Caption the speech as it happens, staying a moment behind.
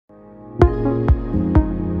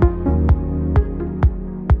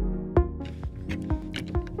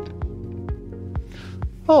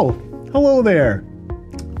Oh, hello there.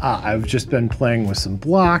 I've just been playing with some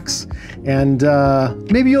blocks, and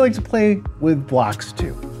maybe you like to play with blocks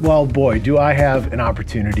too. Well, boy, do I have an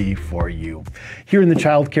opportunity for you. Here in the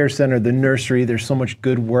Childcare Center, the nursery, there's so much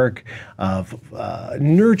good work of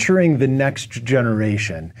nurturing the next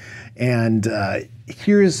generation. And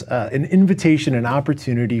here's an invitation, an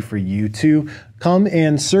opportunity for you to come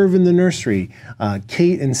and serve in the nursery.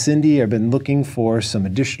 Kate and Cindy have been looking for some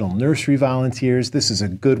additional nursery volunteers. This is a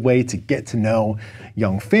good way to get to know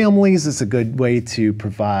young families. It's a good way to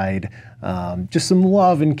provide just some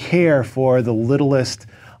love and care for the littlest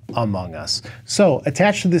among us. So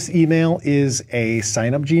attached to this email is a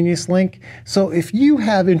Sign Up Genius link. So if you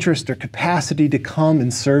have interest or capacity to come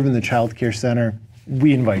and serve in the Child Care Center,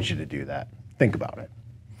 we invite you to do that. Think about it.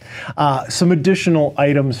 Some additional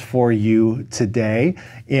items for you today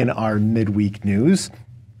in our midweek news.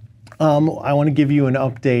 I want to give you an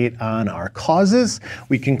update on our causes.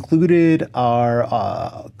 We concluded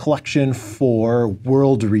our collection for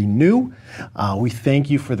WorldRenew. We thank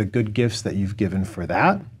you for the good gifts that you've given for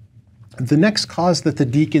that. The next cause that the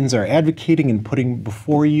deacons are advocating and putting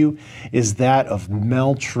before you is that of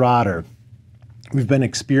Mel Trotter. We've been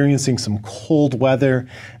experiencing some cold weather,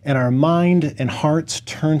 and our mind and hearts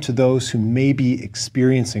turn to those who may be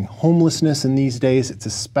experiencing homelessness in these days. It's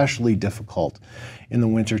especially difficult in the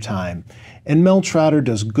wintertime. And Mel Trotter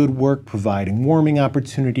does good work providing warming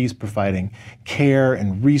opportunities, providing care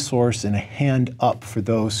and resource and a hand up for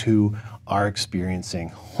those who are experiencing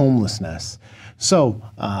homelessness. So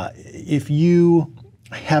if you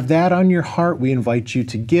have that on your heart, we invite you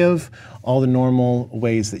to give all the normal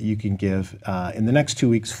ways that you can give in the next 2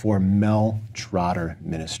 weeks for Mel Trotter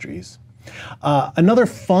Ministries. Another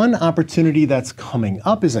fun opportunity that's coming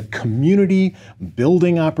up is a community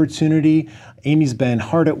building opportunity. Amy's been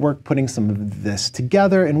hard at work putting some of this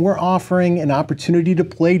together, and we're offering an opportunity to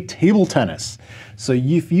play table tennis. So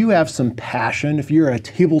if you have some passion, if you're a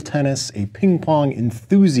table tennis, a ping pong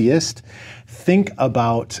enthusiast, think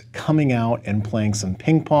about coming out and playing some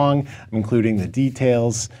ping pong. I'm including the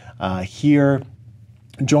details here.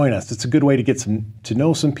 Join us. It's a good way to get to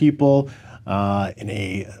know some people in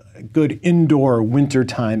a good indoor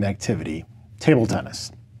wintertime activity, table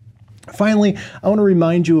tennis. Finally, I want to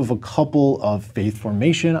remind you of a couple of faith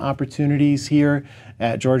formation opportunities here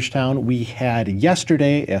at Georgetown. We had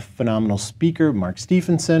yesterday a phenomenal speaker, Mark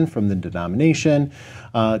Stephenson from the denomination,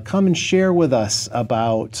 come and share with us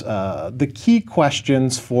about the key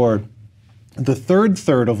questions for the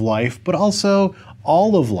third of life, but also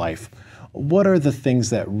all of life. What are the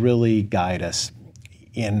things that really guide us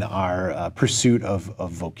in our pursuit of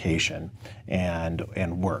vocation and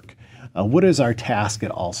work? What is our task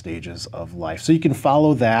at all stages of life? So you can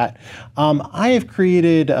follow that. I have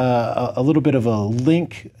created a little bit of a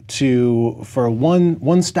link for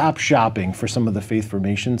one-stop shopping for some of the faith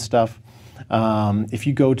formation stuff. If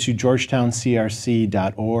you go to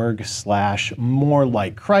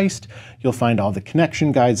georgetowncrc.org/more-like-Christ, you'll find all the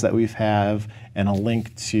connection guides that we have and a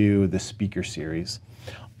link to the speaker series.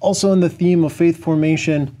 Also, in the theme of faith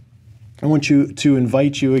formation, I want to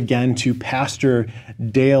invite you again to Pastor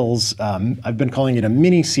Dale's, I've been calling it a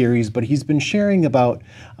mini-series, but he's been sharing about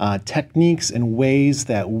techniques and ways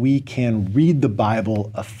that we can read the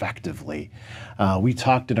Bible effectively. We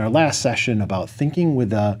talked in our last session about thinking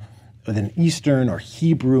with an Eastern or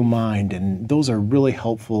Hebrew mind, and those are really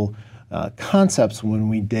helpful concepts when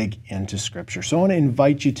we dig into Scripture. So I want to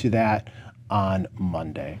invite you to that on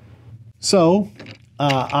Monday. So,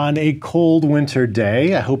 on a cold winter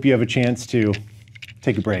day, I hope you have a chance to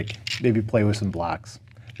take a break, maybe play with some blocks,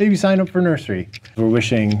 maybe sign up for nursery. We're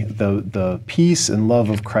wishing the peace and love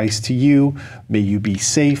of Christ to you. May you be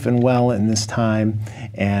safe and well in this time,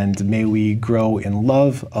 and may we grow in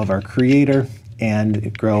love of our Creator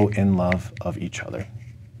and grow in love of each other.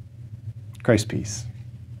 Christ's peace.